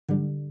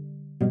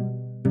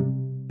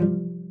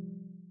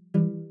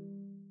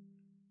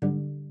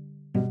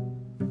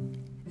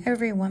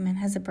Every woman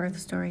has a birth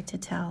story to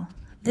tell.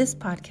 This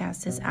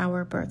podcast is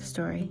our birth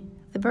story,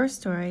 the birth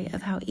story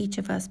of how each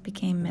of us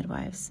became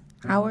midwives,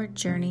 our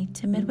journey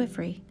to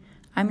midwifery.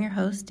 I'm your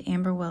host,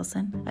 Amber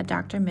Wilson, a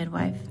doctor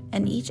midwife,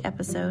 and each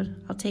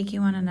episode I'll take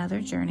you on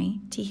another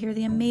journey to hear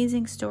the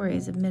amazing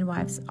stories of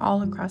midwives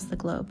all across the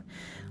globe.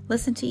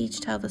 Listen to each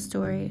tell the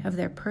story of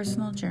their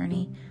personal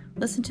journey.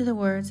 Listen to the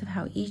words of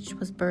how each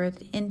was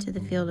birthed into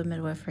the field of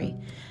midwifery,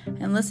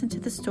 and listen to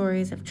the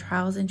stories of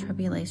trials and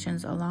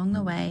tribulations along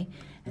the way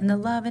and the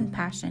love and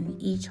passion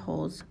each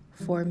holds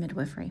for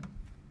midwifery.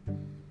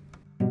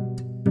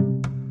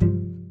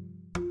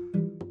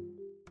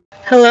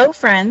 Hello,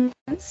 friends.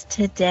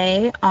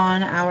 Today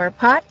on our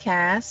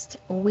podcast,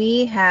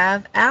 we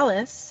have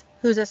Alice,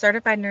 who's a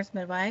certified nurse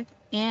midwife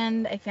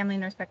and a family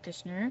nurse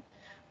practitioner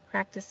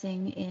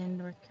practicing in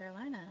North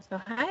Carolina. So,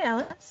 hi,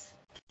 Alice.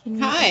 Can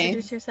you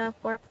introduce yourself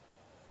for?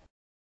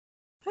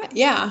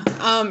 Yeah.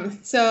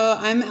 So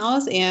I'm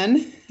Alice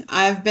Ann.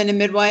 I've been a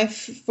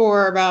midwife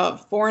for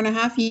about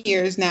 4.5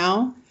 years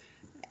now,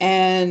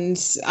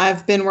 and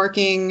I've been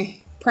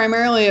working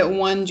primarily at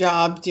one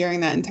job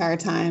during that entire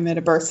time at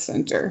a birth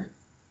center.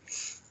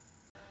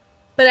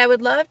 But I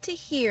would love to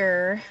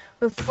hear,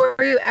 before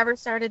you ever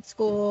started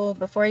school,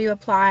 before you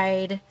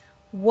applied,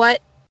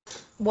 what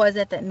was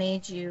it that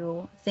made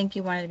you think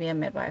you wanted to be a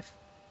midwife?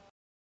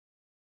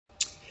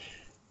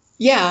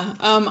 Yeah,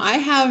 I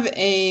have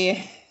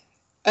a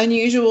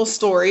unusual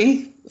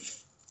story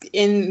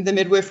in the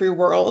midwifery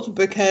world,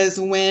 because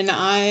when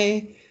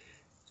I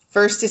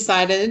first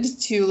decided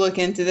to look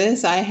into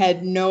this, I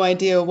had no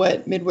idea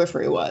what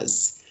midwifery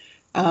was.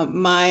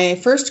 My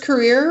first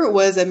career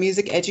was a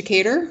music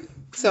educator.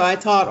 So I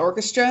taught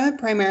orchestra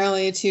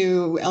primarily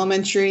to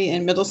elementary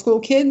and middle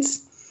school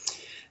kids.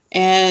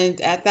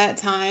 And at that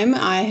time,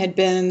 I had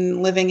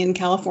been living in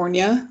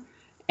California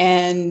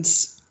and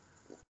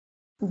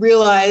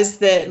realized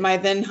that my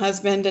then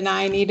husband and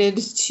I needed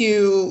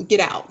to get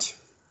out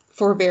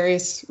for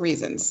various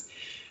reasons.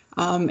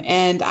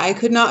 And I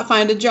could not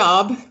find a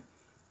job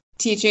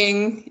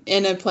teaching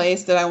in a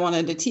place that I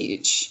wanted to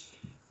teach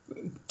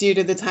due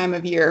to the time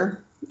of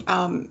year.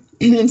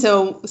 And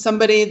so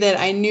somebody that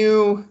I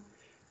knew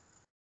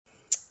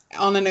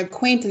on an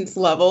acquaintance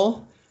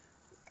level,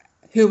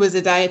 who was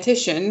a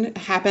dietitian,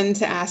 happened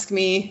to ask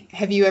me,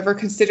 "Have you ever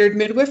considered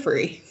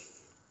midwifery?"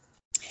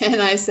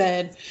 And I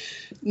said,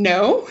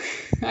 "No,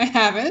 I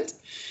haven't."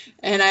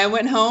 And I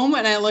went home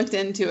and I looked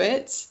into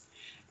it.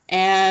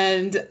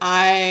 And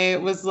I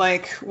was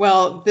like,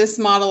 well, this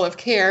model of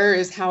care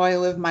is how I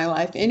live my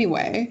life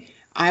anyway.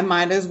 I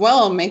might as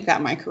well make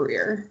that my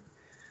career.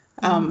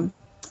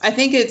 I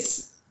think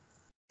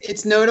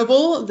it's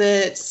notable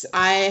that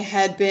I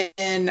had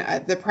been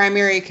the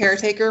primary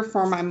caretaker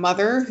for my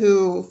mother,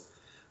 who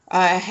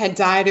had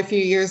died a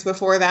few years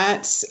before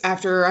that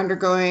after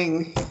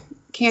undergoing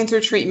cancer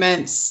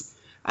treatments.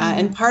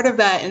 And part of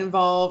that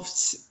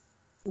involved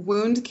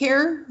wound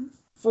care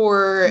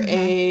for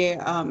a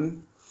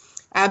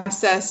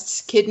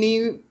abscessed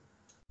kidney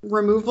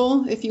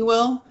removal, if you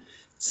will.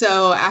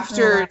 So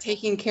after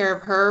taking care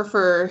of her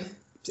for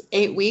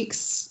 8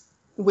 weeks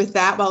with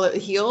that while it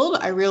healed,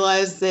 I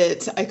realized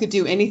that I could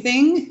do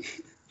anything,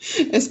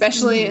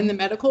 especially in the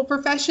medical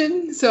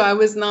profession. So I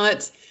was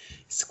not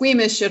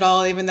squeamish at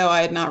all, even though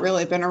I had not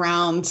really been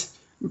around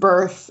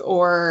birth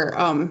or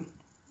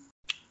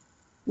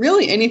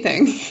really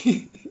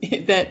anything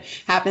that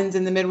happens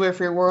in the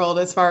midwifery world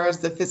as far as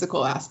the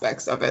physical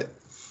aspects of it.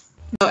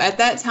 So at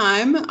that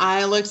time,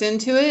 I looked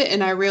into it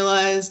and I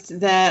realized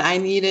that I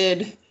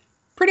needed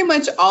pretty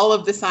much all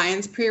of the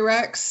science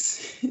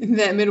prereqs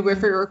that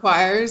midwifery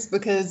requires,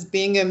 because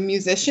being a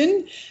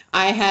musician,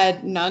 I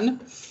had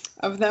none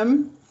of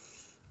them.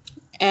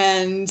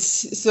 And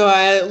so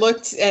I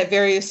looked at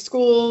various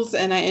schools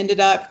and I ended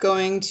up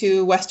going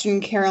to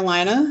Western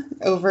Carolina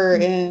over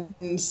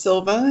in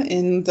Silva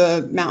in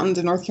the mountains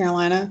of North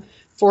Carolina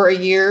for a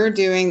year,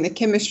 doing the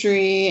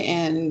chemistry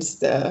and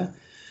the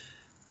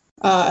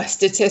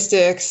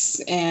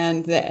statistics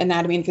and the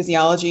anatomy and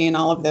physiology and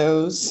all of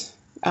those.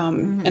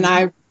 And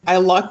I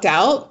lucked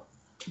out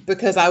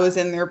because I was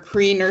in their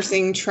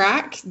pre-nursing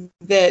track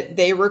that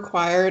they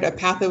required a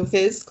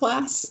pathophys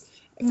class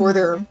for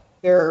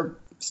their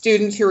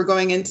students who were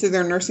going into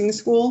their nursing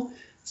school.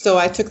 So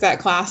I took that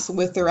class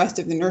with the rest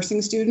of the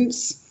nursing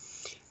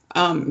students.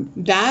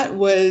 That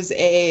was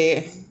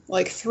a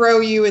throw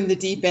you in the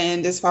deep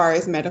end as far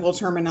as medical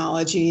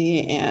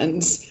terminology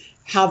and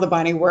how the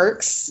body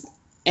works.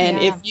 And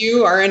if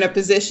you are in a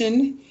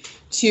position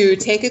to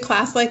take a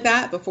class like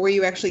that before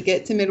you actually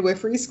get to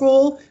midwifery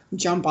school,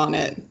 jump on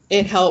it.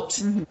 It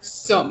helped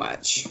so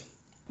much.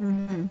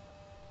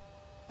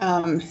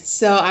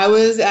 So I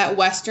was at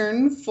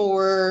Western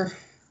for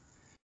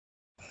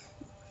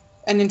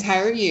an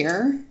entire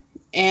year,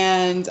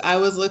 and I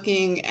was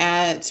looking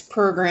at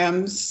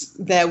programs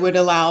that would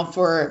allow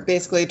for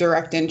basically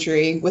direct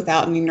entry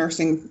without any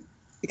nursing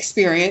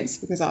experience,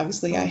 because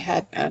obviously I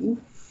had none.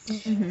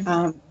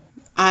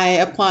 I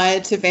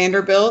applied to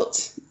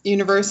Vanderbilt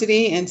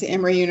University and to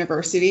Emory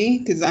University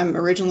because I'm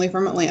originally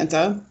from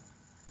Atlanta.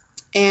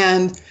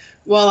 And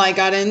while I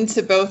got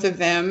into both of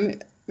them,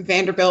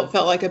 Vanderbilt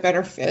felt like a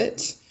better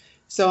fit.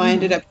 So I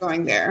ended up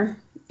going there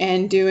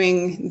and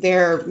doing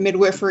their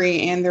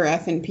midwifery and their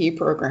F&P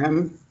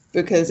program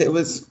because it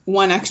was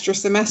one extra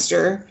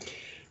semester.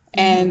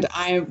 And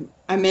I'm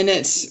in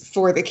it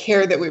for the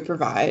care that we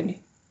provide.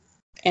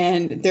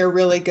 And they're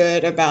really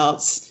good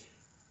about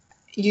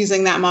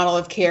using that model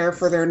of care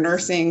for their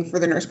nursing, for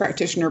the nurse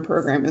practitioner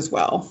program as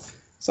well.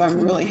 So I'm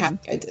really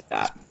happy I did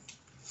that.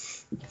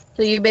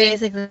 So you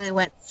basically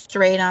went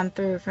straight on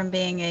through from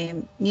being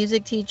a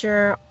music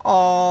teacher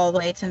all the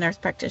way to nurse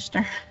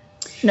practitioner.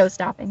 No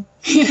stopping.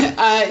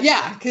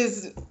 Yeah,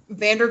 because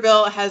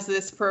Vanderbilt has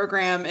this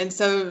program, and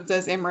so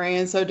does Emory,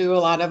 and so do a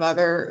lot of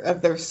other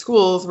of their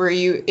schools, where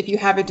if you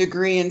have a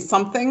degree in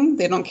something,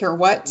 they don't care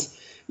what,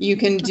 you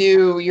can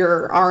do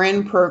your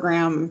RN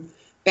program.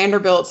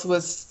 Vanderbilt's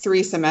was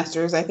 3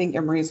 semesters. I think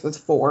Emory's was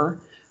 4.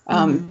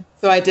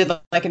 So I did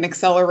like an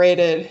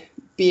accelerated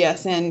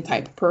BSN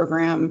type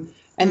program,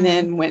 and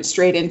then went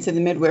straight into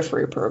the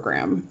midwifery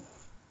program.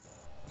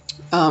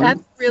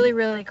 That's really,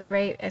 really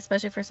great,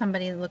 especially for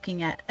somebody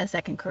looking at a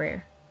second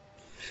career.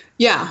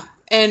 Yeah.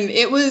 And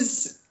it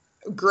was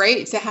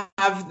great to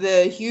have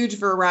the huge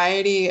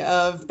variety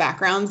of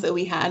backgrounds that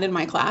we had in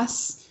my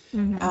class.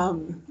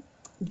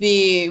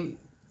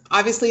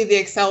 Obviously the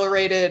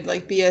accelerated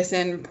like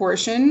BSN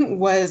portion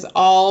was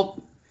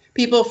all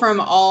people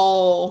from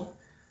all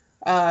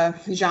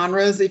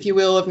genres, if you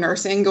will, of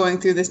nursing going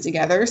through this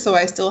together. So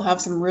I still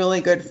have some really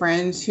good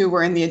friends who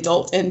were in the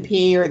adult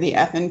NP or the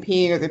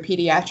FNP or the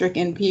pediatric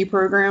NP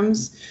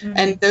programs.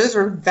 And those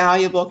were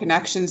valuable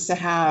connections to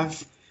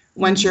have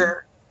once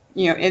you're,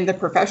 in the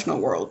professional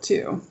world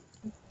too.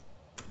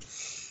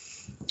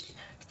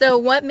 So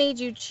what made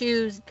you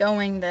choose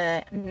going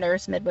the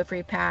nurse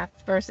midwifery path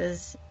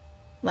versus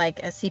like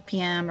a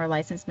CPM or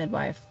licensed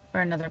midwife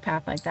or another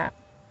path like that?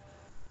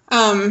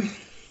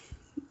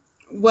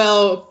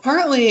 Well,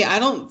 partly, I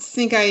don't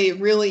think I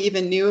really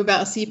even knew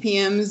about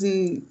CPMs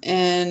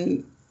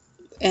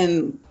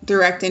and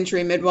direct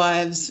entry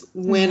midwives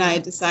when I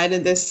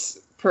decided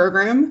this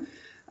program.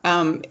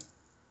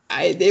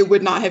 It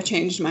would not have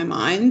changed my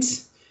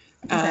mind.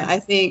 I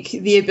think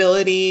the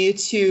ability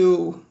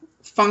to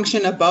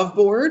function above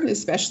board,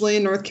 especially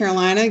in North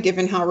Carolina,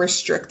 given how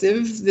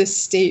restrictive this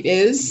state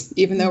is,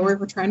 even though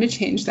we're trying to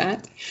change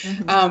that.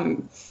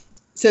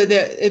 So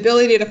the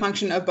ability to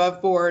function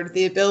above board,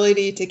 the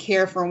ability to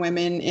care for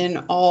women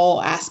in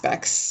all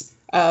aspects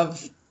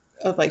of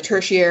like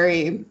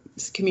tertiary,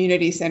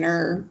 community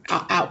center,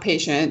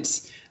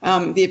 outpatient,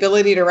 the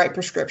ability to write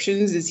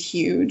prescriptions is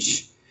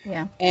huge.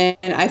 Yeah. And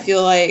I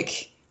feel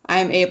like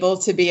I'm able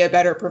to be a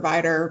better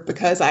provider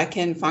because I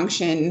can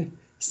function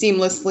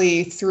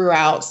seamlessly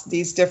throughout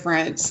these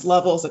different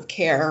levels of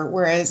care,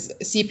 whereas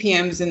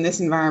CPMs in this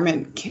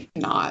environment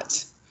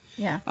cannot.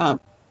 Yeah.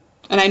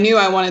 And I knew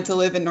I wanted to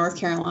live in North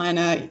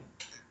Carolina.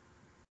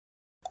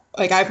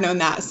 Like I've known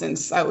that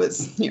since I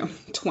was,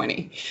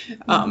 20,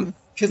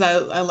 because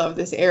I love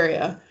this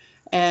area.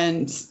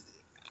 And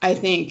I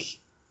think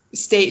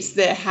states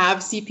that have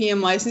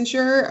CPM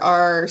licensure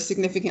are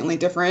significantly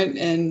different,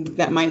 and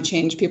that might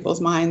change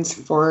people's minds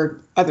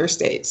for other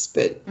states.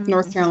 But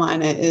North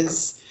Carolina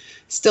is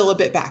still a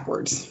bit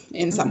backwards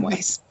in some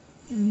ways.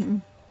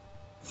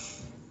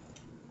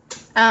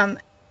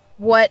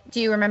 What do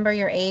you remember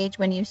your age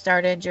when you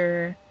started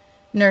your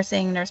nurse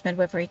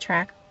midwifery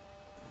track?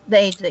 The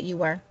age that you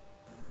were?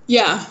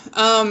 Yeah.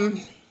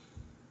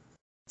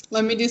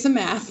 Let me do some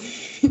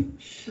math.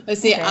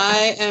 Let's see. Okay.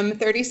 I am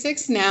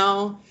 36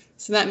 now.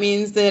 So that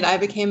means that I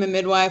became a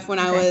midwife when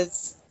I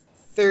was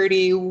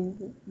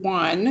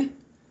 31.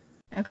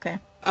 Okay.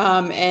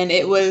 And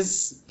it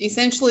was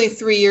essentially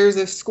 3 years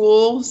of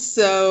school.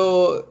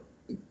 So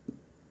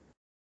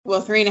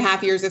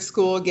 3.5 years of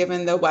school,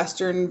 given the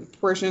Western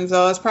portion.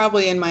 So I was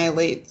probably in my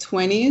late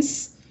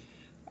 20s.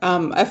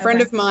 A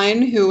friend of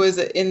mine who was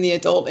in the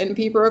adult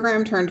NP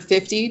program turned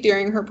 50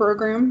 during her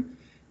program.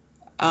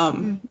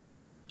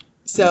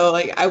 So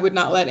like I would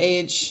not let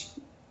age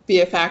be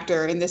a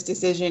factor in this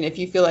decision if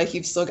you feel like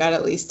you've still got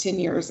at least 10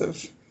 years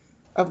of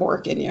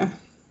work in you.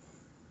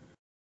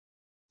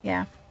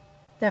 Yeah,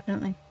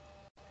 definitely.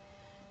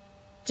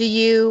 Do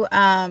you,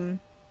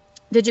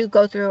 did you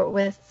go through it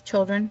with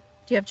children?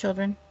 Do you have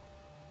children?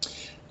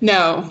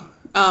 No.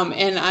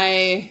 And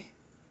I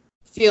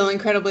feel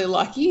incredibly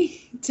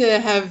lucky to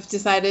have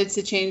decided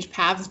to change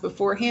paths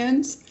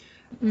beforehand.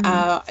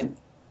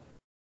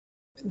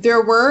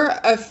 There were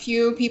a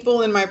few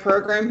people in my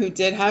program who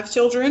did have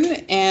children,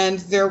 and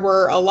there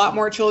were a lot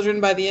more children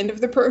by the end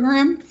of the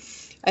program.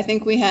 I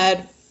think we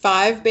had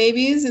 5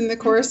 babies in the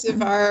course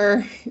of our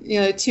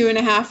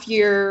 2.5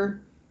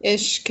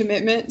 year-ish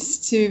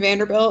commitments to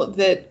Vanderbilt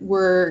that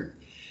were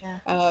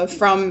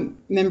from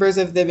members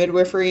of the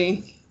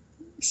midwifery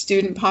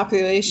student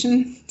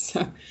population.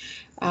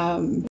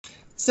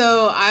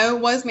 So I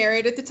was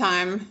married at the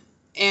time,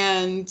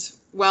 and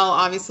well,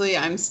 obviously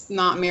I'm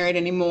not married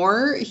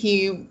anymore.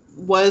 He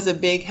was a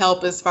big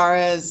help as far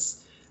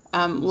as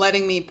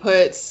letting me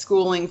put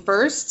schooling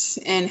first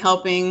and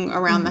helping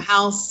around the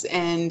house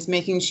and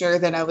making sure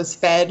that I was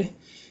fed,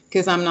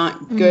 because I'm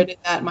not good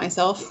at that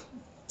myself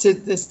to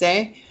this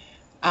day.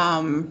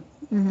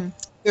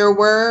 There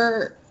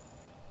were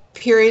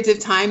periods of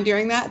time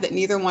during that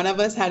neither one of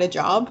us had a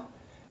job.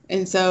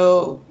 And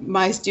so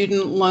my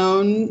student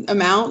loan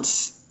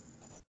amount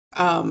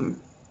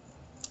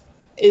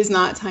is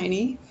not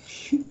tiny.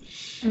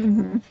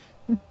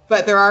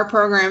 But there are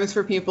programs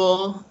for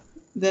people,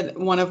 that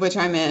one of which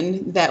I'm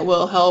in, that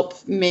will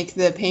help make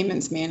the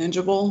payments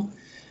manageable.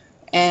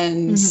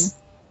 And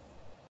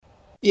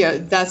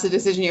that's a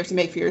decision you have to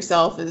make for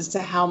yourself as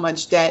to how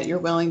much debt you're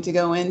willing to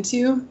go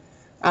into.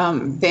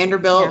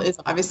 Vanderbilt is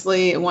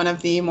obviously one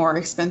of the more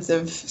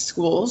expensive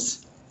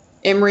schools.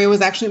 Emory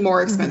was actually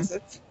more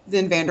expensive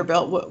than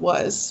Vanderbilt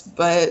was,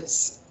 but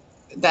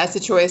that's a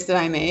choice that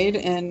I made,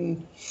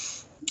 and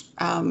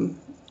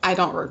I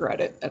don't regret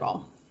it at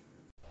all.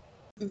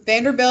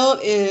 Vanderbilt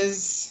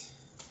is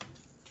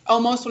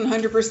almost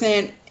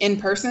 100% in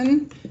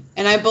person,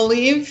 and I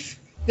believe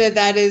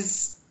that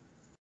is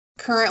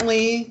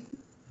currently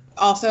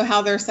also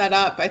how they're set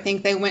up. I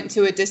think they went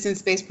to a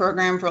distance-based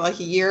program for like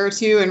a year or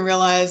two and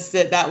realized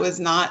that was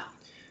not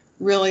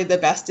really the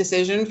best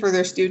decision for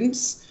their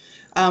students.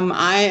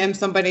 I am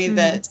somebody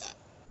that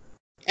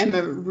am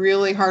a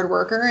really hard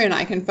worker, and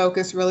I can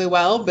focus really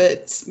well,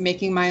 but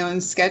making my own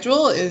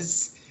schedule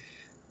is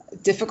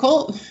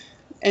difficult.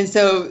 And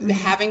so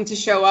having to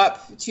show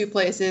up to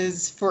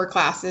places for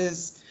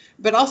classes,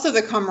 but also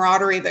the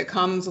camaraderie that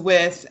comes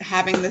with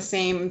having the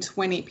same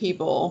 20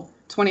 people,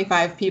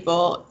 25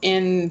 people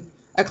in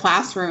a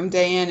classroom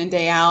day in and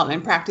day out,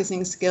 and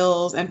practicing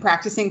skills and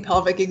practicing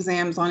pelvic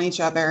exams on each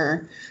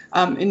other,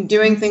 and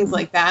doing things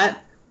like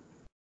that.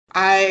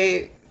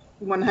 I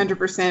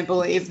 100%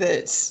 believe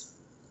that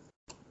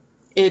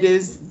it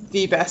is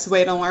the best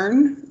way to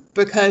learn,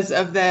 because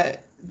of the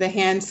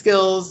hand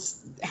skills.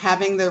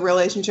 Having the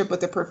relationship with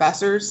the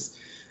professors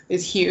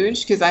is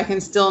huge, because I can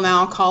still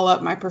now call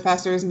up my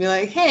professors and be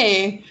like,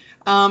 hey,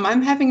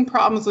 I'm having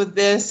problems with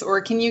this,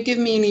 or can you give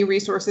me any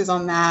resources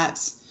on that?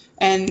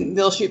 And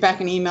they'll shoot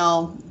back an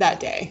email that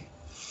day.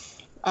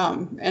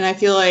 And I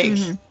feel like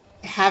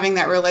having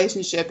that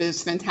relationship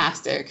is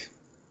fantastic,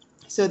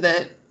 so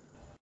that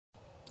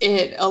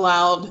it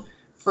allowed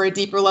for a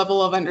deeper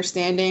level of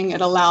understanding.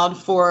 It allowed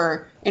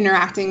for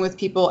interacting with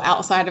people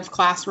outside of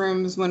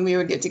classrooms when we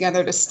would get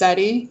together to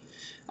study.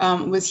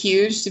 Was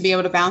huge, to be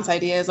able to bounce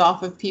ideas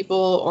off of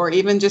people, or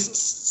even just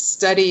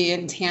study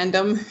in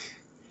tandem.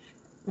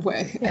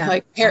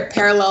 Like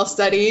parallel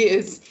study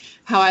is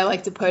how I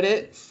like to put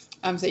it.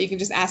 So you can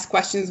just ask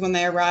questions when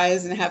they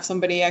arise and have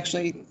somebody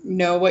actually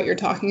know what you're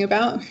talking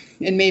about,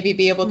 and maybe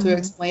be able to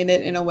explain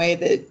it in a way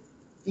that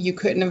you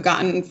couldn't have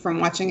gotten from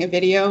watching a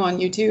video on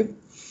YouTube.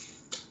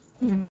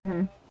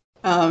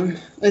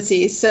 Let's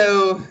see.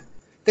 So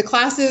the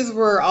classes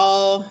were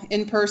all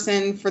in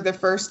person for the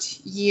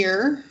first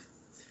year.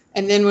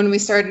 And then when we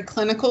started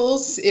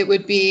clinicals, it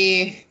would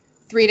be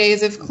 3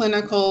 days of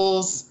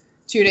clinicals,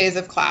 2 days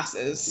of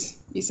classes,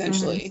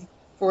 essentially,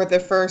 for the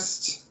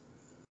first,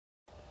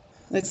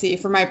 let's see,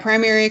 for my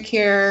primary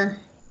care,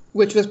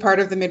 which was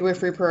part of the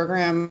midwifery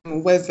program,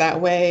 was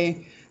that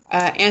way.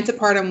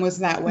 Antepartum was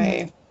that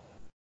way.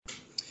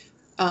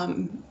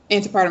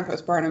 Antepartum,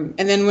 postpartum.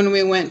 And then when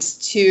we went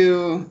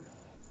to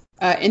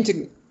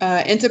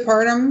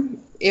antepartum,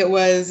 it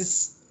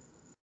was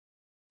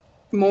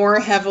more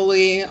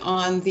heavily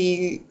on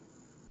the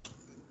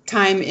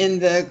time in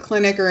the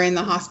clinic or in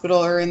the hospital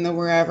or in the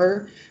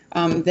wherever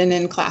than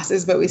in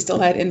classes, but we still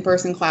had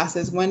in-person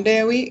classes 1 day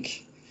a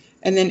week.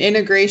 And then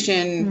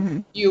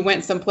integration, you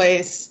went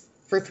someplace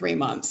for 3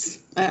 months.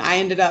 I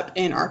ended up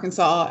in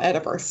Arkansas at a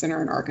birth center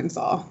in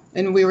Arkansas,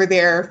 and we were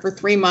there for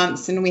 3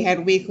 months, and we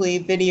had weekly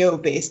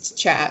video-based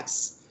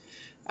chats.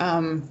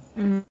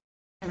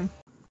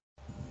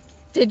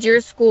 Did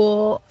your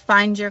school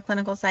find your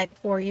clinical site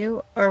for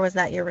you, or was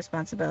that your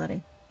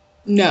responsibility?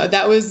 No,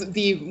 that was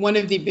one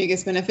of the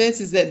biggest benefits,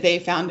 is that they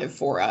found it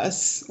for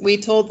us. We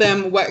told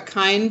them what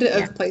kind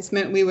of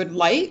placement we would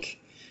like,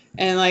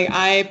 and like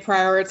I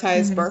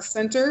prioritized birth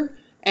center,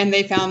 and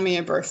they found me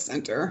a birth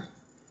center,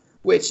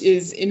 which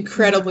is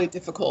incredibly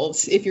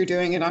difficult if you're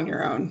doing it on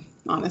your own,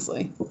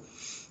 honestly. I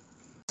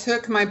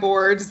took my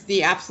boards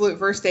the absolute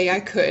first day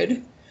I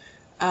could.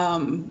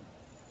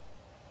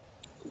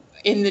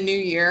 In the new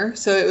year.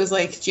 So it was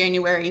like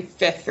January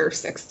 5th or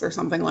 6th or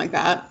something like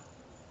that.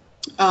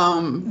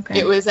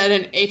 It was at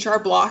an HR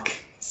block.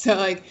 So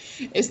like,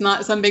 it's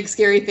not some big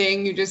scary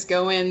thing. You just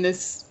go in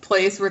this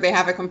place where they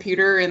have a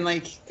computer and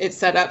like it's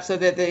set up so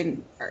that they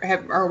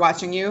are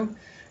watching you.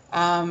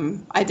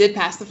 I did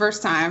pass the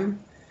first time.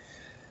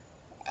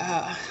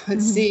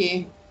 Let's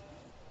see.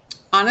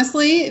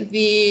 Honestly,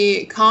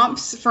 the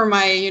comps for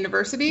my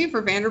university,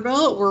 for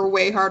Vanderbilt, were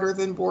way harder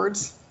than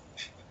boards.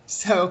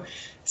 So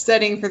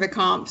studying for the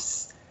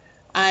comps,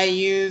 I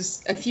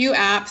used a few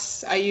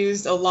apps. I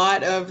used a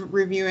lot of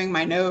reviewing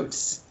my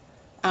notes.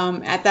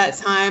 At that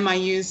time, I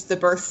used the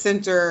Birth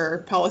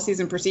Center Policies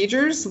and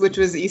Procedures, which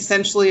was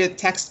essentially a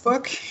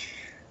textbook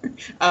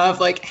of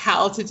like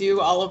how to do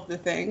all of the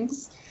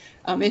things.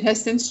 It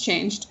has since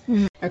changed.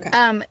 Mhm.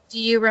 Okay. Do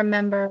you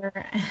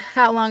remember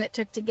how long it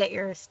took to get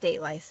your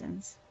state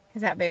license?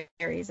 Because that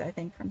varies, I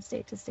think, from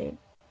state to state.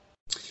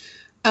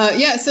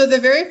 Yeah, so the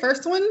very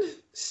first one,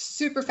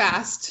 super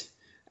fast.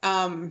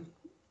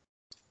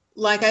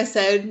 Like I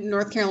said,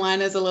 North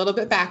Carolina is a little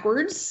bit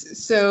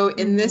backwards. So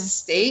in this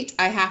state,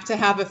 I have to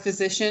have a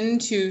physician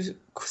to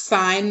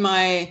sign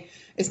my,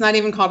 it's not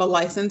even called a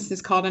license,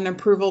 it's called an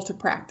approval to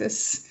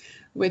practice,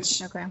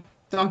 which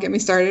don't get me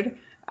started.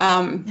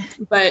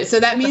 But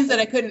so that means that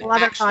I couldn't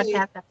actually.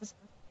 Podcast episode.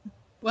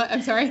 What?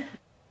 I'm sorry?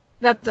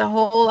 That's a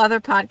whole other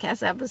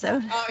podcast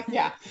episode. Oh,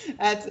 yeah.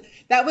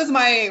 That was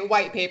my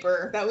white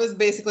paper. That was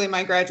basically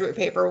my graduate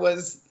paper,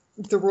 was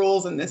the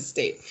rules in this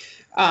state.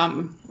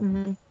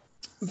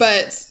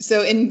 But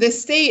so in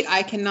this state,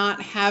 I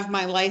cannot have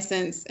my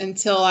license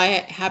until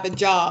I have a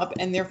job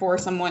and therefore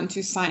someone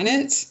to sign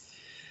it.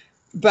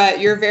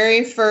 But your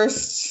very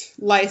first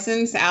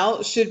license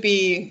out should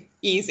be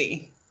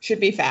easy, should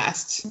be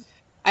fast.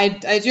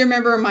 I do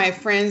remember my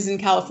friends in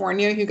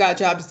California who got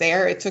jobs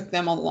there. It took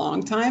them a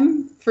long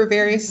time for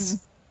various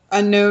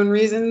unknown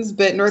reasons,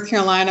 but North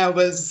Carolina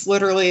was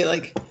literally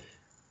like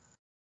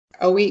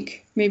a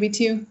week, maybe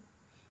 2.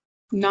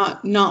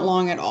 Not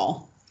long at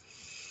all.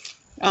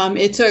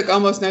 It took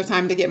almost no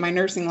time to get my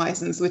nursing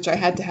license, which I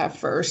had to have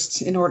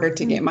first in order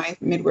to get my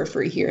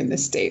midwifery here in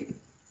this state.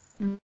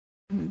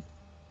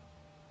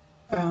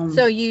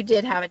 So you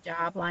did have a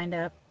job lined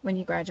up when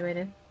you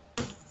graduated?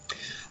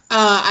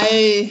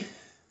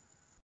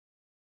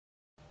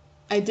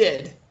 I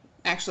did,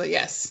 actually,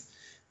 yes.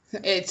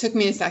 It took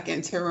me a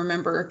second to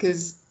remember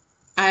because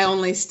I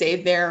only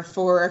stayed there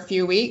for a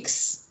few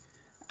weeks.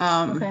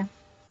 I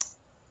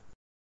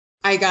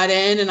got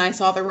in and I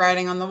saw the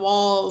writing on the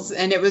walls,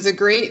 and it was a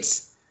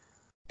great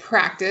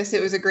practice.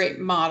 It was a great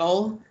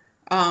model.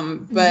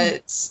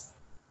 But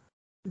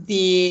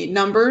the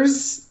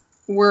numbers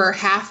were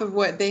half of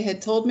what they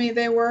had told me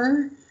they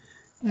were.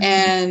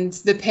 And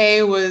the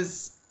pay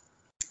was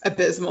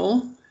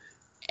abysmal.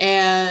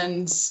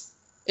 And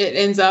it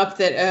ends up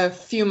that a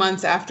few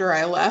months after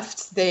I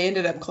left, they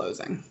ended up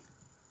closing.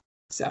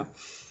 So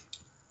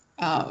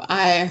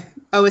I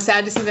was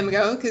sad to see them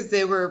go because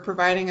they were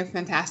providing a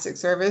fantastic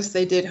service.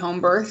 They did home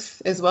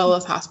birth as well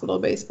as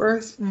hospital-based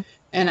birth.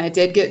 And I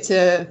did get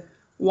to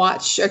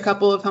watch a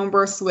couple of home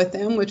births with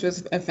them, which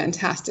was a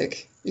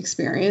fantastic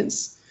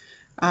experience.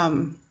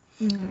 And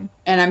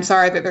I'm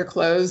sorry that they're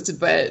closed,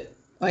 but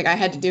like I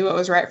had to do what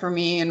was right for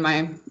me and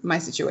my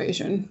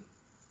situation.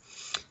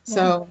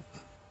 So,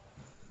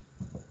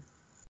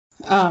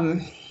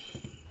 and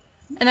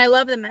I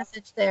love the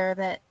message there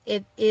that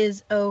it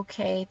is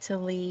okay to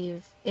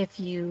leave if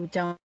you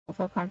don't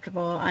feel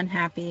comfortable,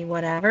 unhappy,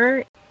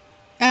 whatever.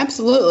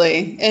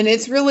 Absolutely. And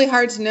it's really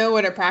hard to know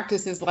what a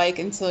practice is like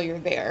until you're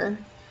there.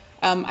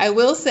 I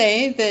will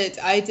say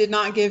that I did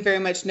not give very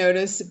much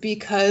notice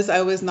because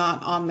I was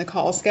not on the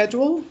call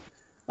schedule.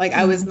 Like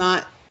I was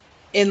not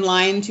in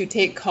line to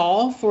take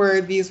call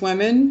for these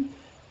women.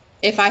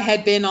 If I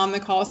had been on the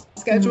call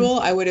schedule,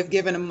 I would have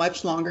given a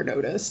much longer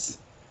notice.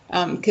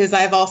 Because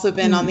I've also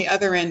been on the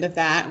other end of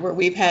that, where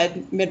we've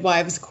had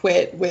midwives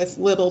quit with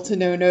little to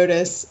no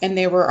notice, and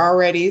they were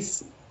already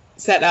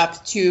set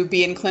up to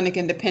be in clinic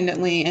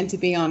independently and to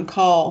be on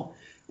call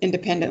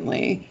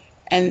independently.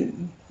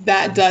 And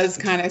that does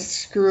kind of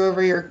screw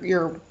over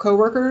your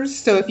coworkers.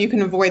 So if you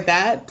can avoid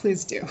that,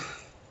 please do.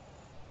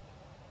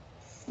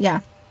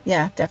 Yeah,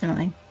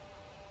 definitely.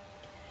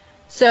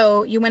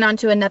 So you went on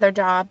to another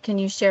job. Can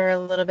you share a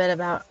little bit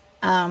about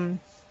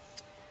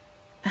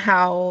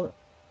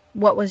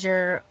what was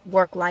your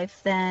work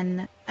life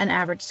then? An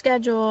average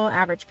schedule,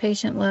 average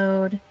patient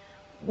load?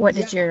 What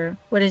does your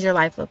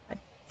life look like?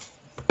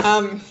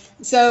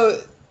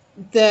 So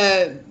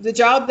the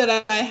job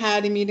that I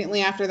had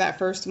immediately after that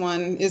first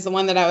one is the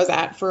one that I was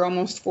at for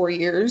almost 4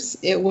 years.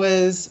 It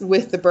was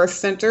with the birth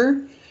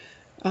center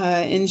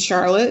in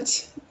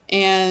Charlotte,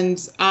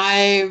 and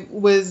I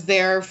was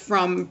there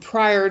from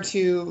prior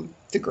to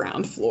the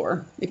ground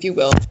floor, if you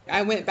will.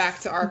 I went back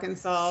to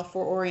Arkansas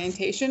for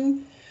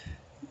orientation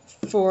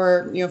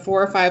for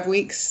 4 or 5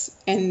 weeks,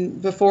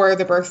 and before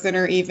the birth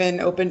center even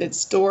opened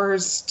its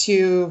doors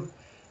to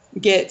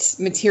get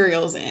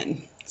materials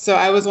in. So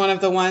I was one of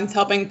the ones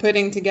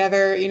putting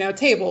together,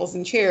 tables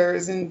and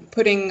chairs and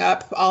putting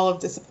up all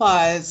of the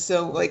supplies.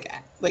 So like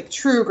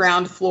true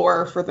ground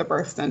floor for the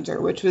birth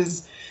center, which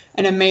was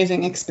an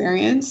amazing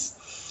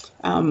experience.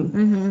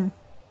 Our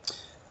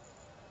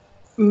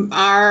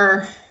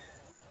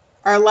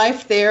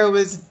life there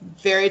was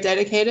very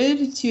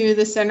dedicated to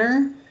the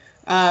center.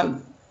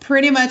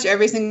 Pretty much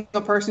every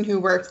single person who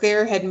worked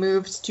there had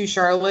moved to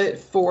Charlotte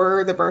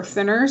for the birth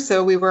center,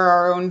 so we were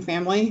our own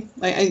family.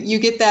 Like you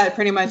get that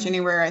pretty much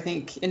anywhere, I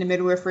think, in a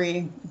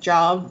midwifery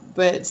job,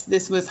 but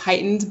this was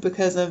heightened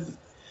because of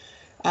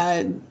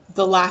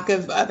the lack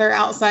of other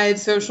outside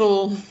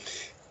social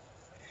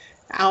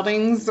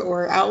outings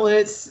or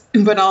outlets,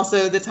 but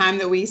also the time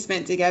that we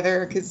spent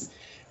together, because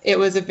it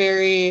was a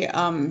very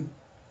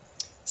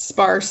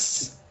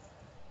sparse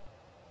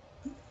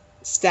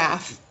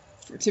staff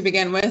to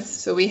begin with.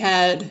 So we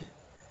had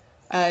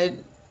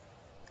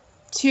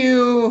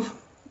 2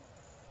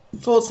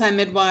 full-time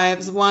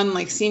midwives, one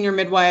like senior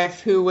midwife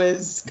who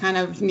was kind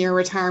of near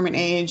retirement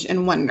age,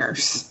 and 1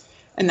 nurse,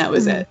 and that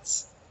was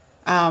it.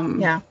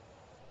 Yeah.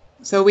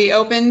 So we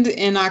opened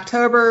in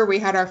October. We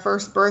had our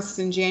first births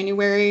in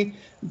January,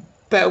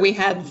 but we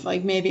had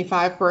like maybe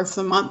 5 births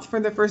a month for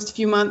the first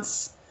few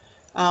months.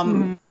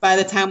 By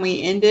the time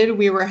we ended,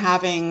 we were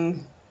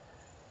having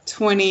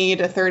 20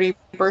 to 30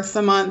 births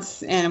a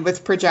month, and was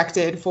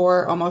projected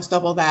for almost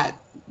double that,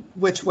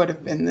 which would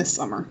have been this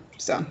summer.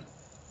 So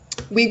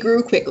we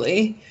grew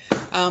quickly.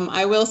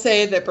 I will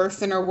say that birth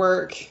center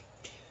work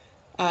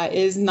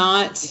is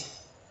not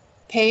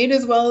paid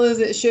as well as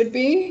it should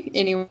be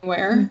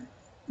anywhere.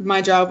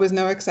 My job was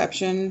no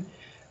exception.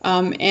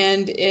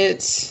 And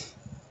it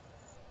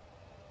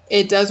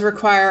does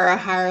require a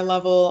higher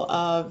level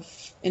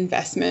of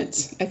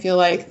investment, I feel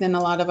like, than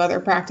a lot of other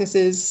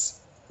practices,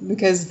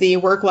 because the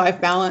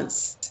work-life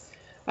balance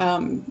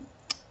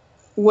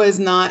was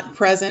not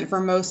present for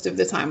most of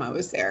the time I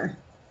was there,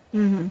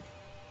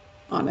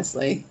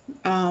 honestly.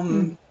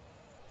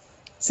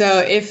 So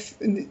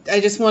I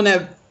just want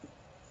to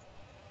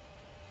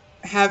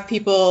have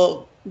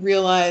people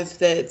realize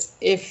that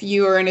if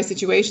you are in a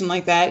situation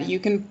like that, you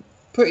can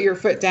put your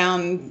foot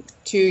down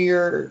to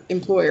your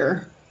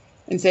employer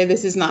and say,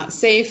 this is not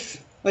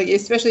safe. Like,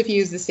 especially if you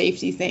use the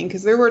safety thing,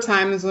 because there were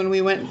times when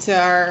we went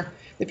to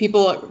the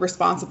people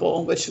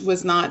responsible, which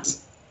was not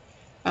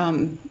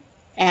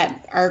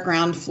at our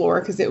ground floor,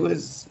 because it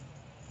was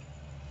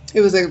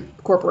a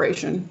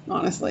corporation,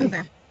 honestly.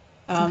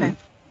 Okay.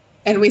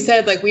 And we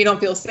said, like, we don't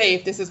feel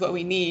safe. This is what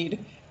we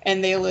need.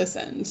 And they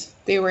listened.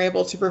 They were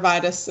able to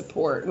provide us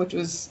support, which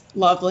was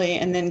lovely,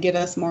 and then get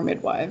us more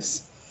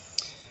midwives.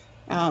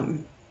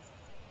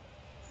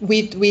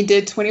 We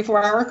did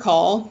 24-hour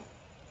call.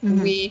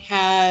 We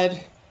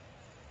had,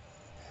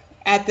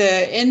 at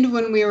the end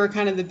when we were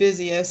kind of the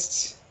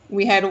busiest,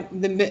 we had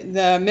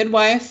the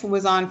midwife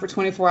was on for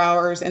 24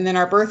 hours, and then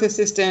our birth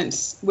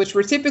assistants, which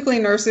were typically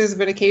nurses,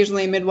 but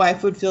occasionally a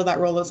midwife would fill that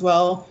role as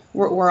well,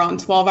 were on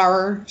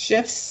 12-hour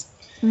shifts.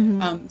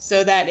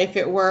 So that if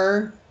it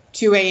were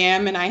 2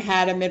 a.m. and I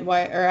had a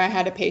midwife, or I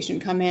had a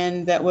patient come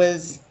in that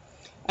was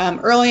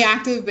early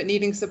active but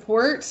needing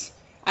support,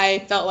 I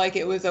felt like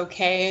it was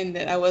okay, and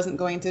that I wasn't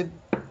going to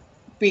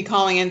be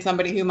calling in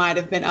somebody who might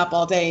have been up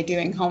all day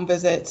doing home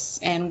visits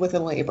and with a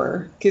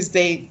labor, because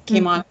they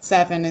came on at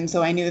 7, and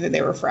so I knew that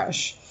they were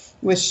fresh,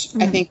 which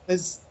I think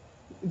was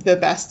the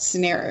best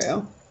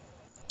scenario.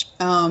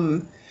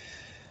 I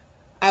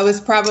was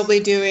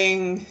probably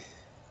doing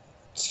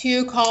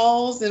 2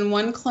 calls in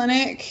one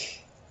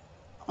clinic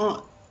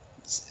on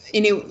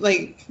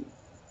an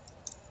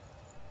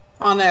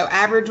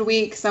average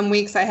week. Some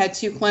weeks I had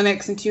 2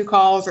 clinics and 2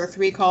 calls, or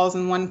 3 calls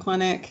in one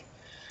clinic.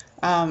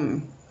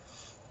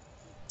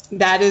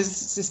 That is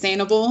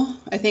sustainable.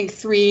 I think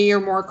 3 or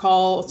more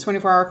calls,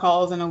 24-hour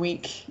calls in a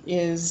week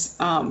is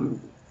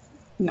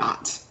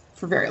not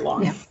for very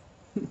long.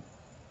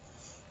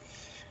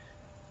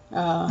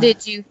 Yeah.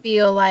 Did you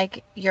feel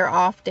like your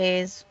off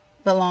days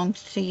belonged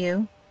to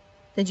you?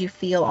 Did you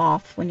feel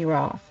off when you were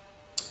off?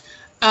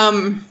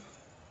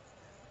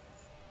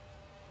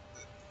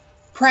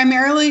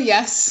 Primarily,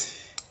 yes.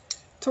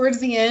 Towards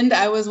the end,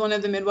 I was one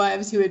of the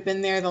midwives who had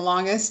been there the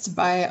longest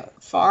by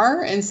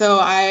far, and so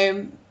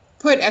I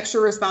put extra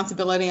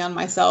responsibility on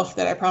myself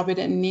that I probably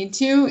didn't need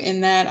to,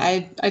 in that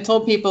I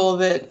told people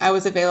that I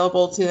was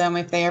available to them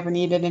if they ever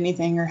needed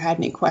anything or had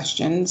any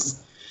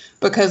questions,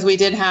 because we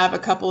did have a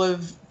couple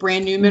of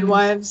brand new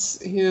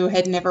midwives who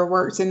had never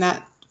worked in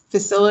that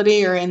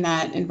facility or in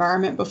that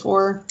environment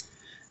before.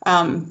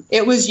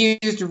 It was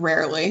used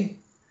rarely,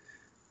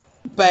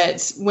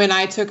 but when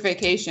I took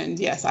vacation,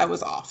 yes, I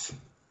was off.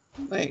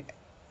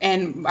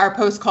 And our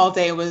post-call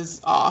day was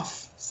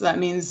off. So that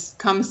means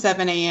come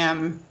 7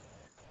 a.m.,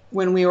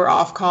 when we were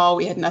off call,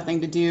 we had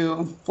nothing to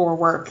do for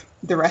work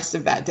the rest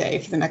of that day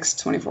for the next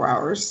 24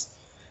 hours,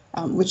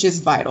 which is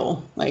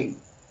vital. Like,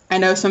 I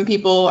know some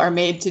people are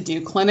made to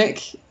do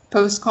clinic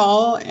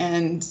post-call,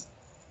 and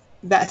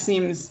that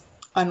seems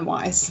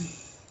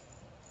unwise.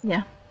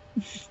 Yeah.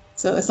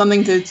 So it's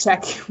something to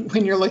check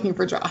when you're looking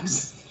for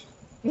jobs.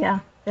 Yeah,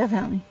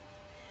 definitely.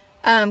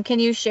 Can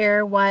you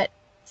share what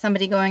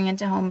somebody going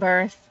into home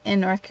birth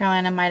in North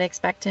Carolina might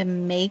expect to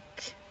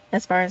make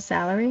as far as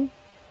salary?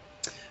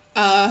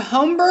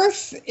 Home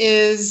birth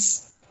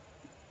is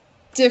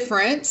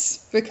different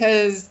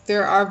because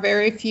there are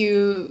very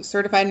few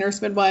certified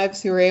nurse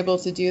midwives who are able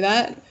to do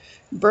that.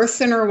 Birth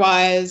center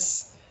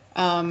wise,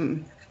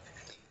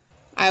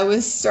 I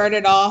was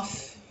started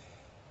off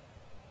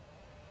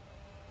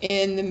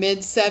in the mid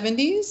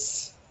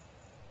 70s,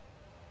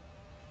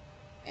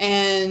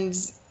 and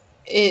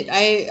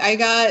I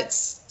got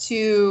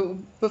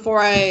to,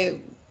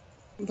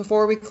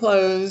 before we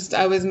closed,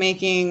 I was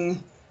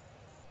making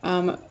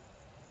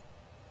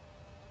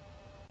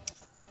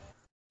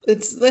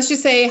let's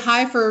just say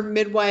high for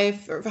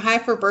midwife or high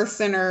for birth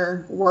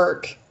center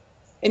work,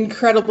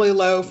 incredibly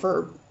low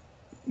for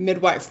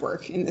midwife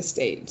work in the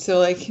state. So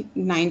like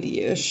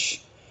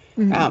 90-ish,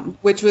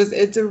 Mm-hmm.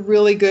 it's a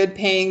really good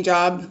paying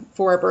job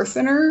for a birth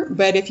center.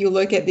 But if you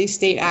look at the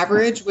state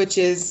average, which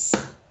is,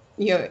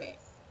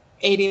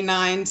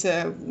 89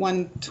 to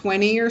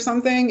 120 or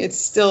something, it's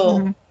still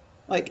Mm-hmm.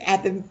 like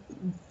at the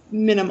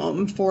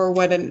minimum for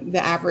what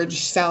the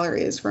average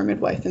salary is for a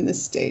midwife in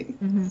this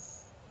state. Mm-hmm.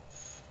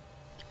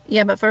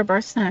 Yeah, but for a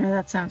birth center,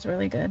 that sounds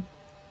really good.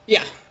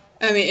 Yeah.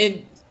 I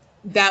mean,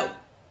 that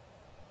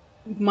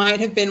might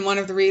have been one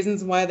of the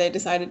reasons why they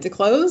decided to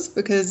close,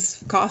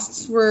 because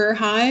costs were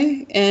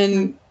high.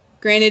 And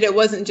granted, it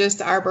wasn't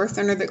just our birth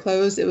center that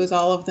closed, it was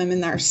all of them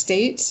in our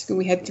state.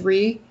 We had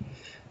 3.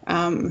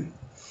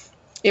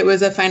 It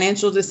was a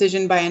financial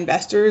decision by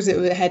investors.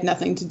 It had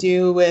nothing to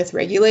do with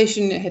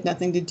regulation. It had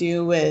nothing to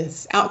do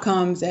with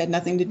outcomes. It had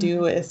nothing to do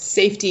with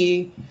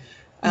safety.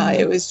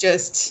 It was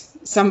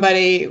just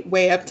somebody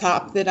way up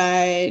top that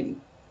I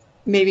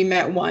maybe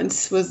met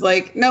once was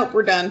like, nope,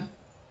 we're done.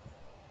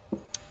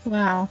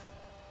 Wow.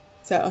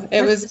 So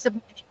it was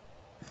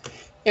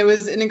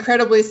an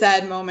incredibly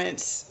sad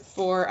moment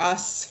for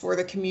us, for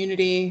the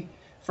community,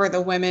 for the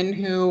women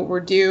who were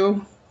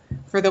due,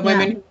 for the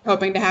women who were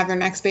hoping to have their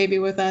next baby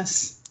with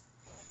us.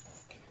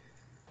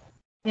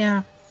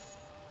 Yeah.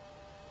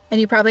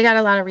 And you probably got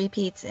a lot of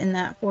repeats in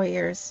that 4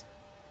 years.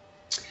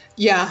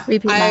 Yeah,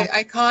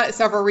 I caught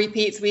several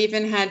repeats. We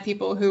even had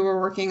people who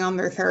were working on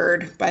their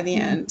 3rd by the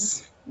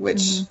end,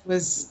 which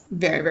was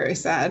very, very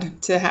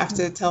sad to have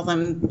to tell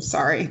them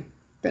sorry,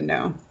 but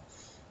no.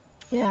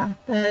 Yeah,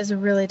 that is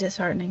really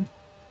disheartening.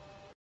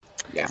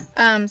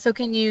 Yeah. So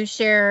can you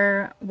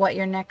share what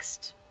your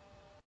next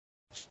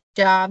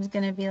job's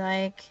going to be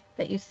like,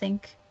 that you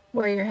think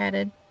where you're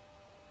headed?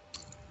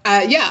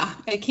 Yeah,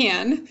 I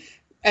can,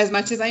 as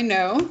much as I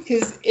know,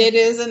 because it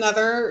is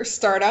another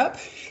startup.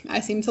 I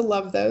seem to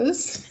love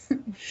those.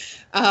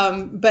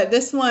 But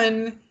this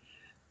one,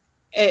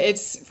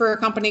 it's for a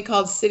company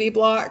called City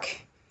Block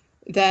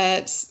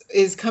that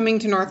is coming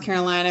to North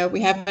Carolina.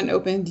 We haven't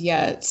opened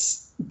yet,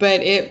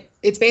 but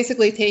it's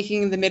basically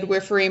taking the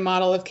midwifery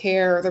model of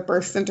care, or the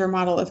birth center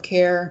model of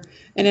care,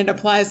 and it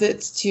applies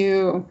it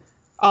to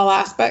all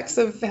aspects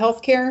of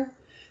healthcare.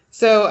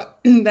 So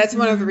that's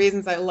one of the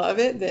reasons I love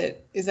it,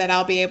 that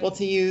I'll be able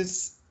to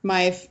use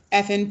my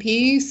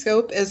FNP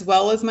scope as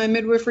well as my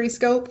midwifery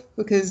scope,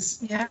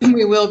 because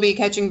we will be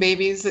catching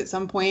babies at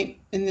some point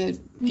in the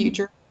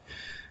future.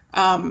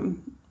 So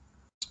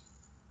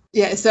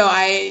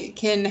I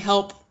can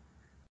help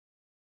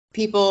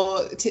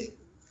people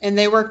and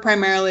they work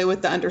primarily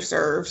with the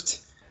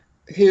underserved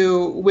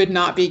who would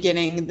not be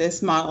getting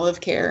this model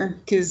of care,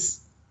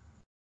 because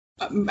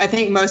I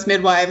think most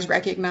midwives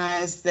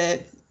recognize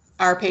that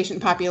our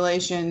patient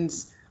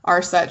populations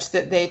are such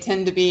that they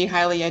tend to be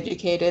highly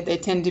educated. They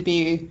tend to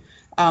be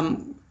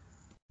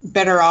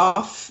better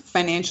off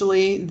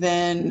financially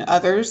than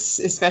others,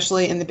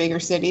 especially in the bigger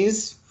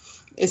cities,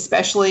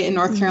 especially in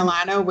North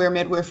Carolina, where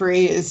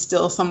midwifery is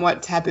still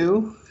somewhat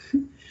taboo.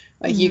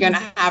 Like you're going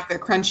to have the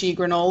crunchy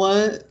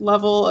granola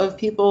level of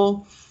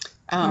people.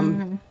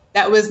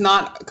 That was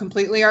not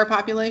completely our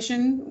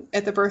population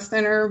at the birth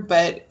center,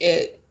 but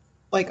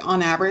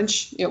on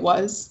average, it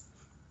was.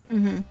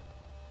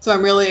 So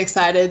I'm really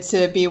excited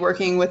to be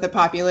working with a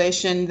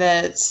population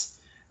that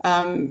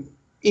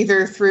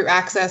either through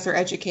access or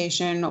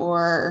education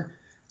or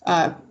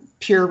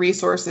pure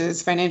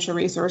resources, financial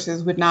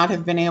resources, would not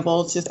have been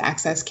able to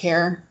access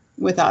care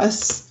with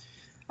us.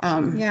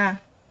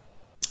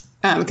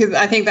 Because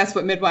I think that's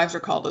what midwives are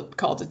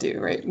called to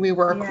do, right? We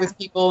work with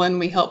people and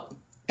we help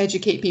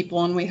educate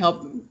people and we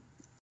help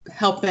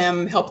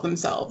them help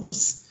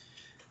themselves.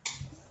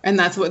 And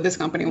that's what this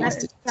company wants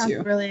to do too.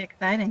 Sounds really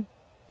exciting.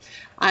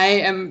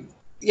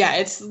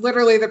 It's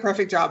literally the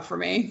perfect job for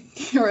me,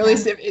 or at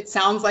least it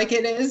sounds like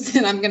it is,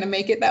 and I'm going to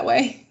make it that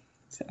way.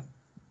 So.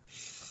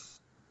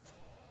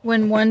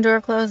 When one door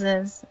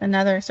closes,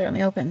 another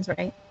certainly opens,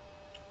 right?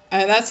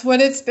 That's what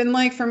it's been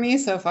like for me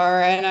so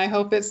far, and I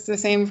hope it's the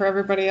same for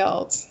everybody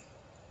else.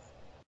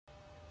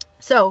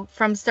 So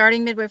from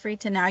starting midwifery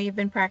to now, you've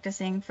been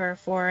practicing for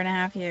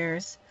 4.5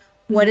 years.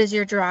 What is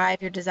your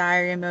drive, your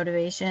desire, your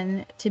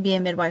motivation to be a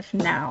midwife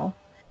now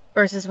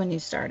versus when you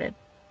started?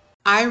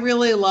 I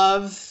really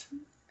love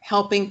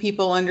helping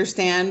people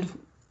understand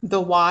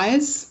the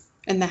whys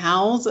and the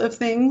hows of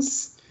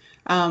things.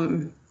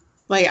 I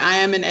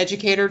am an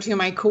educator to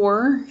my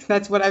core.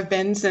 That's what I've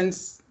been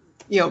since,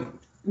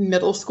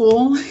 middle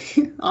school,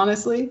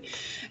 honestly.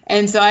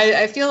 And so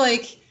I feel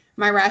like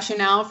my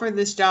rationale for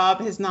this job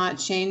has not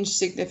changed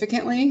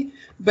significantly,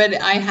 but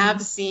I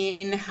have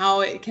seen how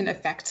it can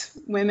affect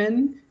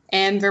women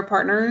and their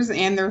partners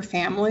and their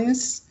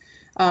families.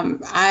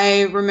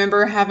 I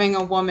remember having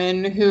a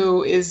woman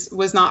who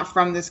was not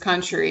from this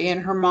country,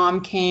 and her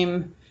mom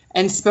came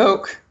and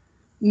spoke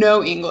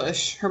no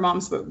English. Her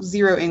mom spoke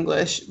zero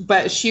English,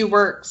 but she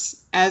worked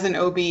as an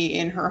OB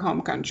in her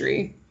home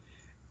country.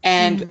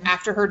 And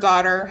after her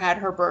daughter had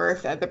her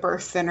birth at the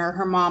birth center,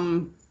 her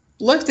mom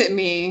looked at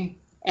me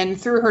and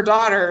through her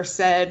daughter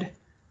said,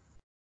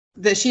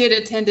 that she had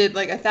attended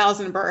like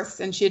 1,000 births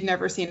and she had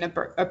never seen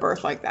a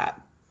birth like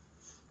that.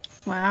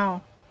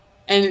 Wow.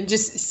 And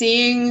just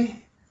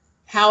seeing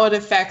how it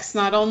affects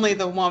not only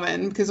the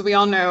woman, because we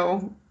all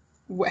know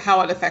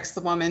how it affects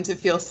the woman to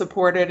feel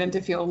supported and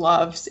to feel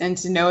loved and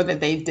to know that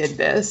they did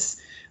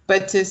this,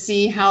 but to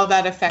see how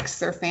that affects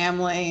their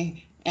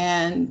family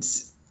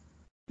and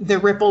the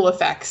ripple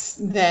effects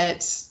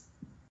that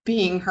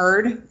being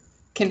heard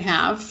can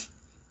have,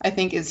 I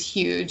think is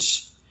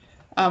huge.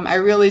 I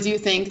really do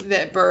think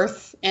that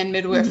birth and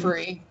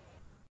midwifery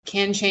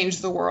can change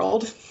the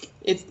world.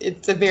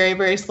 It's a very,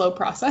 very slow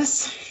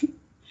process.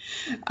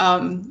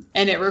 And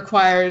it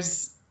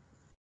requires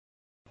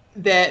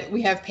that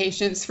we have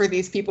patience for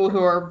these people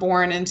who are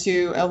born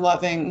into a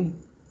loving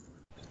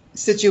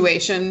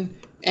situation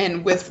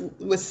and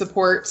with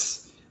support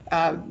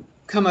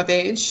come of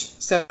age.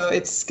 So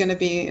it's going to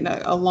be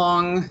a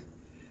long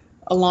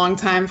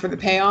time for the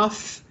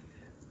payoff.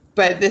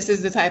 But this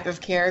is the type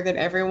of care that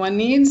everyone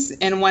needs.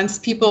 And once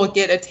people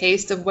get a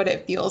taste of what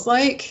it feels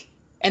like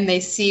and they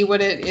see what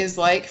it is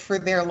like for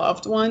their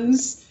loved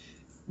ones,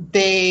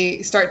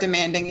 they start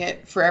demanding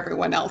it for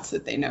everyone else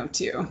that they know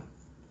too.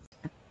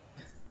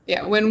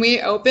 Yeah, when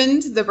we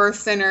opened the birth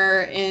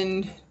center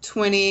in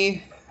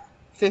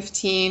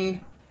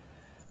 2015,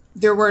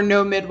 there were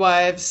no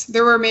midwives.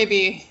 There were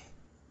maybe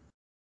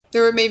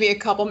a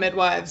couple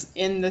midwives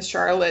in the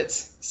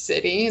Charlotte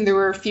city, and there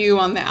were a few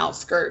on the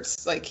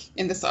outskirts, like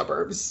in the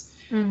suburbs.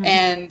 Mm-hmm.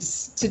 And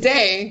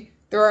today,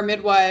 there are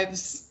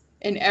midwives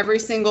in every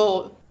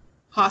single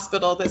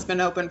hospital that's been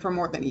open for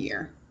more than a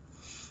year.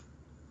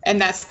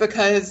 And that's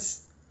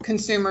because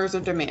consumers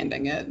are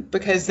demanding it,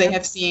 because they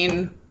have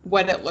seen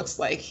what it looks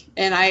like.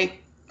 And I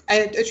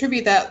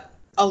attribute that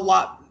a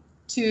lot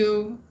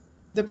to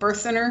the birth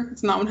center.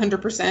 It's not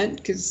 100%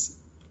 because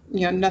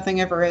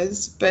nothing ever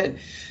is, but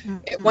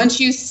once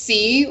you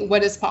see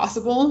what is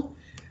possible,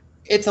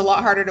 it's a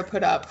lot harder to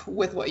put up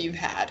with what you've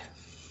had.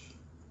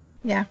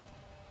 Yeah.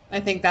 I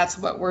think that's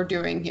what we're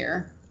doing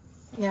here.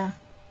 Yeah.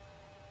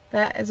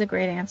 That is a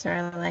great answer.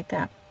 I like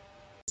that.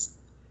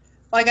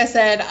 Like I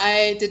said,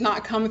 I did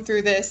not come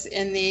through this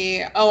in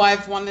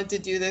I've wanted to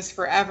do this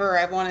forever.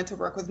 I've wanted to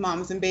work with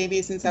moms and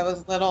babies since I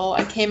was little.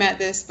 I came at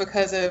this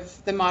because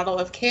of the model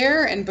of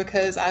care and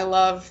because I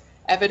love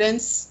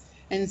evidence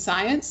and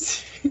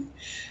science.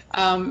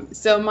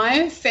 So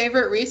my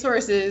favorite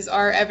resources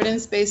are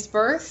evidence-based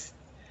birth.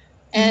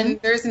 And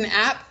there's an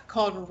app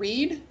called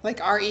Read,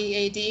 like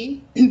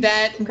READ,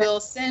 that will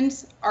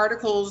send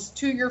articles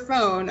to your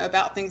phone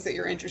about things that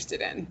you're interested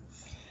in.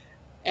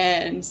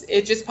 And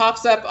it just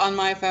pops up on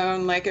my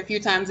phone like a few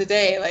times a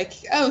day, like,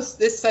 oh,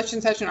 this such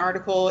and such an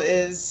article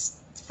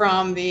is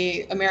from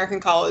the American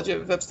College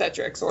of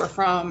Obstetrics or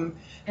from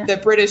the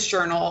British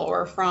Journal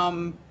or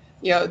from,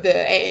 the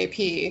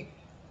AAP.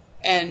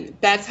 And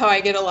that's how I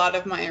get a lot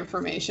of my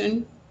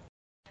information.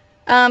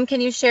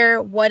 Can you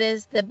share what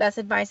is the best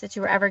advice that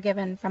you were ever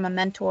given from a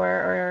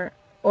mentor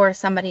or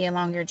somebody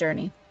along your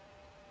journey?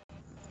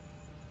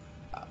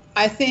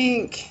 I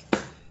think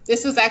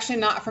this was actually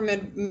not from a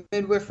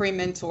midwifery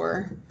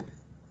mentor,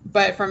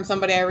 but from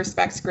somebody I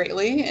respect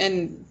greatly.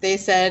 And they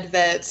said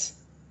that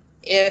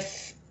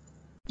if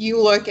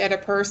you look at a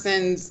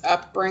person's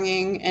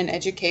upbringing and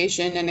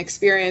education and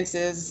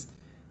experiences,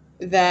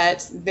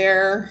 that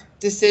their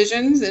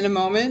decisions in a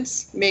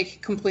moment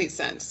make complete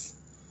sense.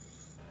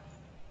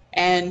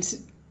 And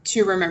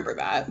to remember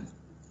that.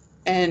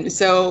 And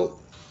so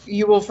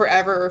you will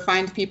forever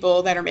find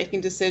people that are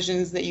making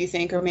decisions that you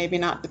think are maybe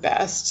not the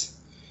best.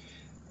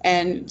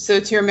 And so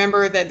to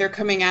remember that they're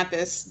coming at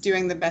this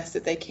doing the best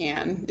that they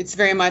can. It's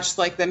very much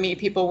like the meet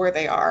people where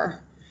they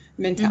are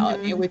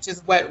mentality, which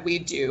is what we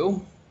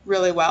do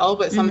really well,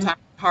 but sometimes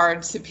it's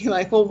hard to be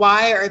like, well,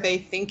 why are they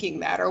thinking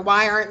that? Or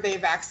why aren't they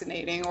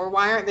vaccinating? Or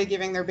why aren't they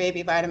giving their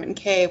baby vitamin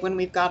K when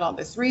we've got all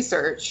this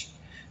research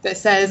that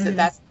says that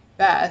that's the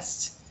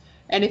best?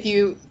 And if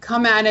you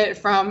come at it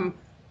from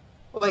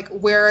like,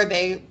 where are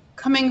they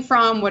coming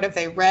from? What have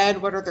they read?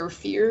 What are their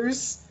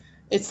fears?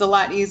 It's a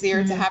lot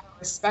easier to have a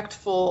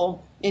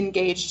respectful,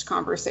 engaged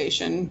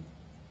conversation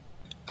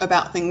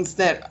about things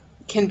that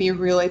can be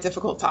really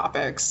difficult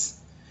topics.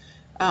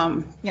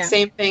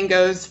 Same thing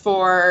goes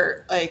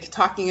for like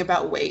talking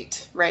about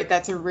weight, right?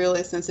 That's a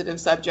really sensitive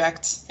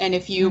subject. And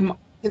if you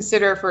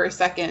consider for a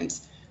second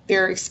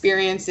their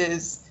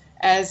experiences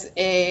as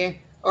a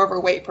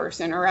overweight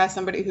person or as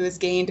somebody who has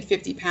gained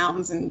 50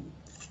 pounds in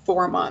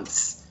 4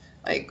 months,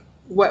 like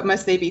what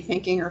must they be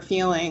thinking or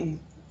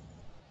feeling?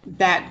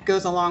 That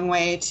goes a long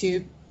way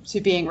to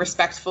being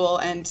respectful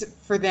and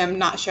for them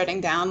not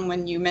shutting down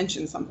when you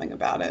mention something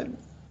about it.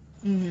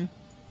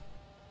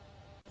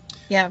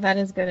 Yeah, that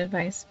is good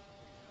advice.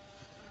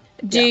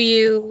 Do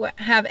you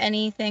have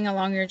anything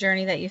along your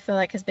journey that you feel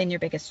like has been your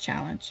biggest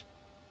challenge?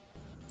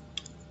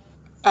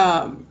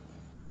 I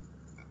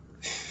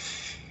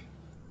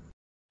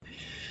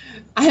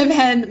have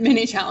had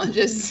many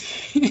challenges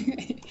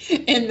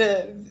in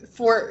the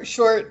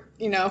short,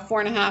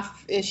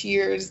 4.5-ish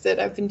years that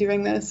I've been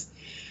doing this.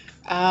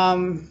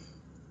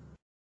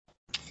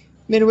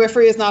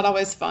 Midwifery is not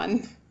always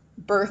fun.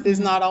 birth is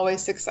not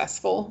always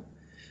successful,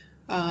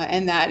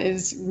 and that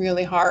is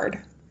really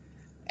hard.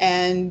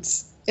 And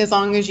as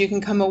long as you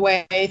can come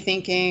away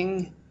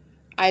thinking,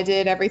 I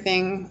did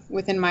everything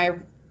within my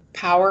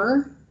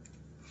power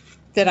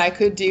that I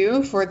could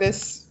do for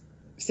this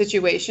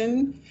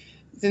situation,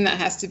 then that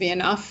has to be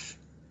enough.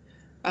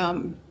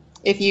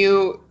 If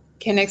you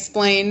can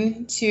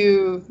explain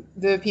to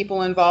the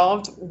people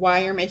involved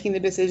why you're making the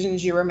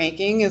decisions you are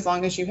making, as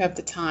long as you have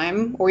the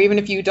time, or even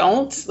if you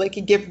don't, like,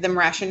 you give them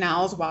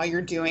rationales while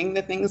you're doing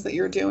the things that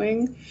you're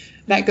doing,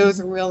 that goes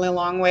a really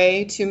long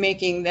way to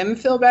making them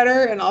feel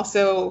better, and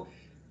also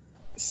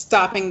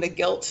stopping the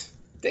guilt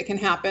that can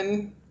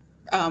happen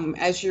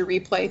as you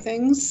replay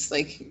things,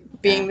 like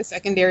being the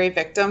secondary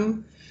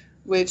victim,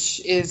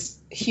 which is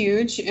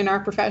huge in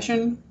our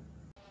profession.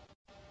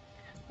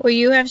 Well,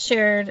 you have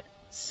shared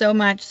so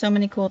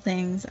many cool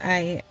things.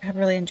 I have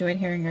really enjoyed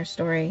hearing your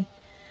story.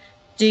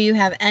 Do you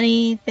have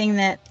anything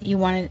that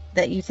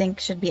you think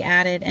should be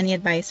added? Any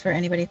advice for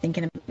anybody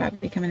thinking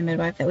about becoming a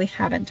midwife that we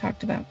haven't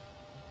talked about?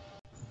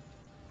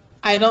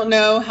 I don't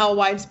know how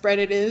widespread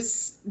it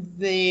is.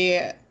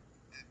 The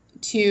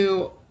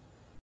two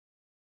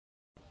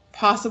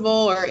possible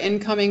or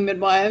incoming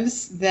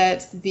midwives,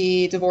 that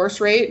the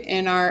divorce rate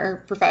in our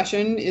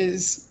profession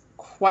is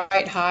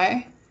quite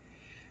high.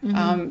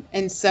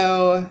 And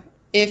so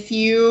if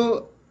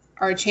you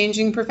are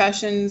changing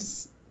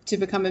professions to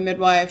become a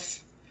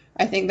midwife,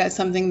 I think that's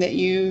something that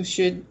you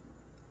should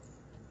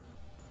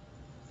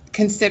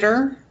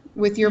consider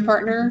with your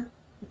partner.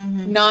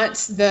 Not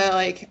the,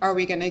 like, are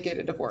we going to get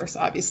a divorce,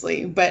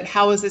 obviously, but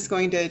how is this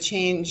going to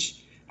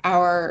change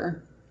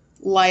our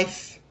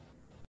life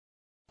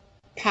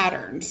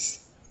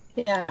patterns?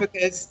 Yeah.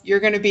 Because you're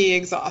going to be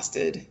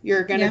exhausted.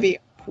 You're going to be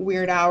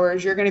weird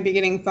hours. You're going to be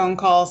getting phone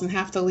calls and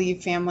have to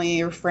leave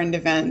family or friend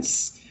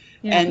events.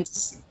 And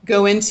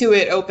go into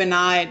it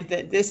open-eyed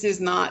that this is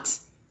not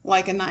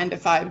like a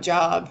 9-to-5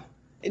 job.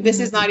 This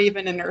is not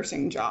even a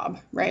nursing job,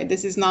 right?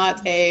 This is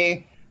not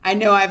I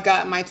know I've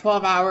got my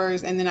 12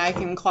 hours and then I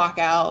can clock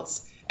out.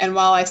 And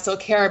while I still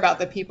care about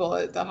the people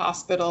at the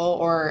hospital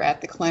or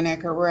at the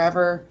clinic or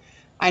wherever,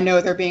 I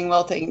know they're being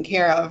well taken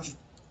care of.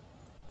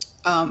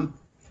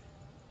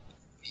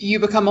 You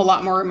become a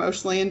lot more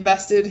emotionally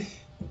invested,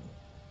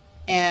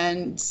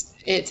 and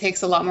it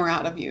takes a lot more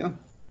out of you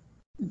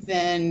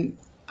than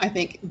I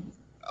think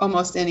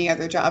almost any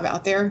other job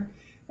out there.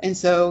 And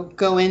so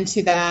go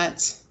into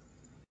that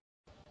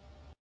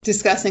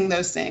discussing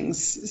those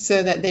things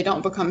so that they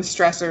don't become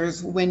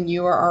stressors when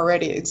you are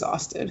already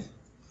exhausted,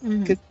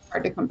 because it's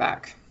hard to come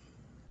back.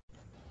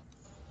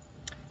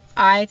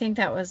 I think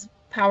that was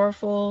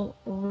powerful,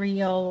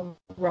 real,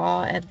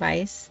 raw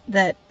advice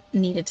that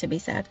needed to be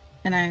said.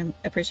 And I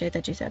appreciate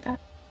that you said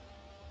that.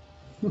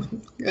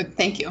 Good.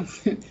 Thank you.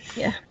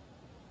 Yeah.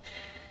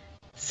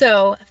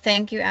 So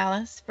thank you,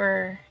 Alice,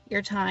 for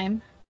your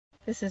time.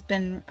 This has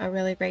been a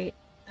really great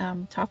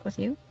talk with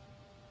you.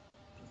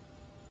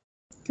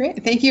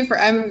 Great. Thank you.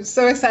 I'm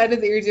so excited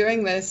that you're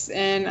doing this,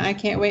 and I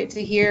can't wait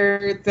to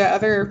hear the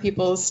other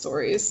people's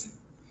stories.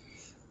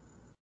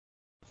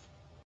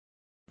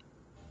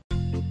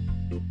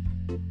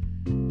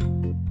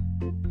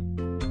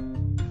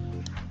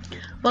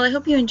 Well, I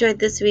hope you enjoyed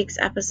this week's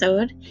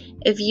episode.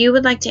 If you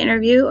would like to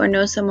interview or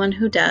know someone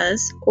who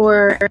does,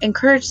 or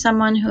encourage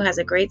someone who has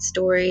a great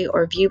story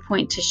or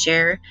viewpoint to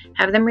share,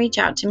 have them reach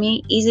out to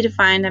me. Easy to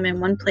find. I'm in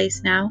one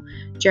place now,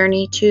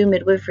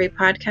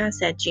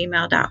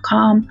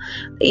 journey2midwiferypodcast@gmail.com.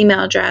 The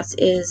email address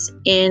is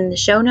in the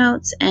show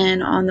notes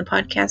and on the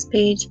podcast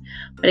page.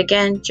 But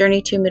again,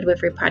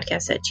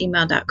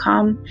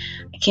 journey2midwiferypodcast@gmail.com.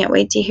 I can't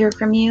wait to hear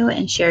from you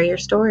and share your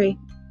story.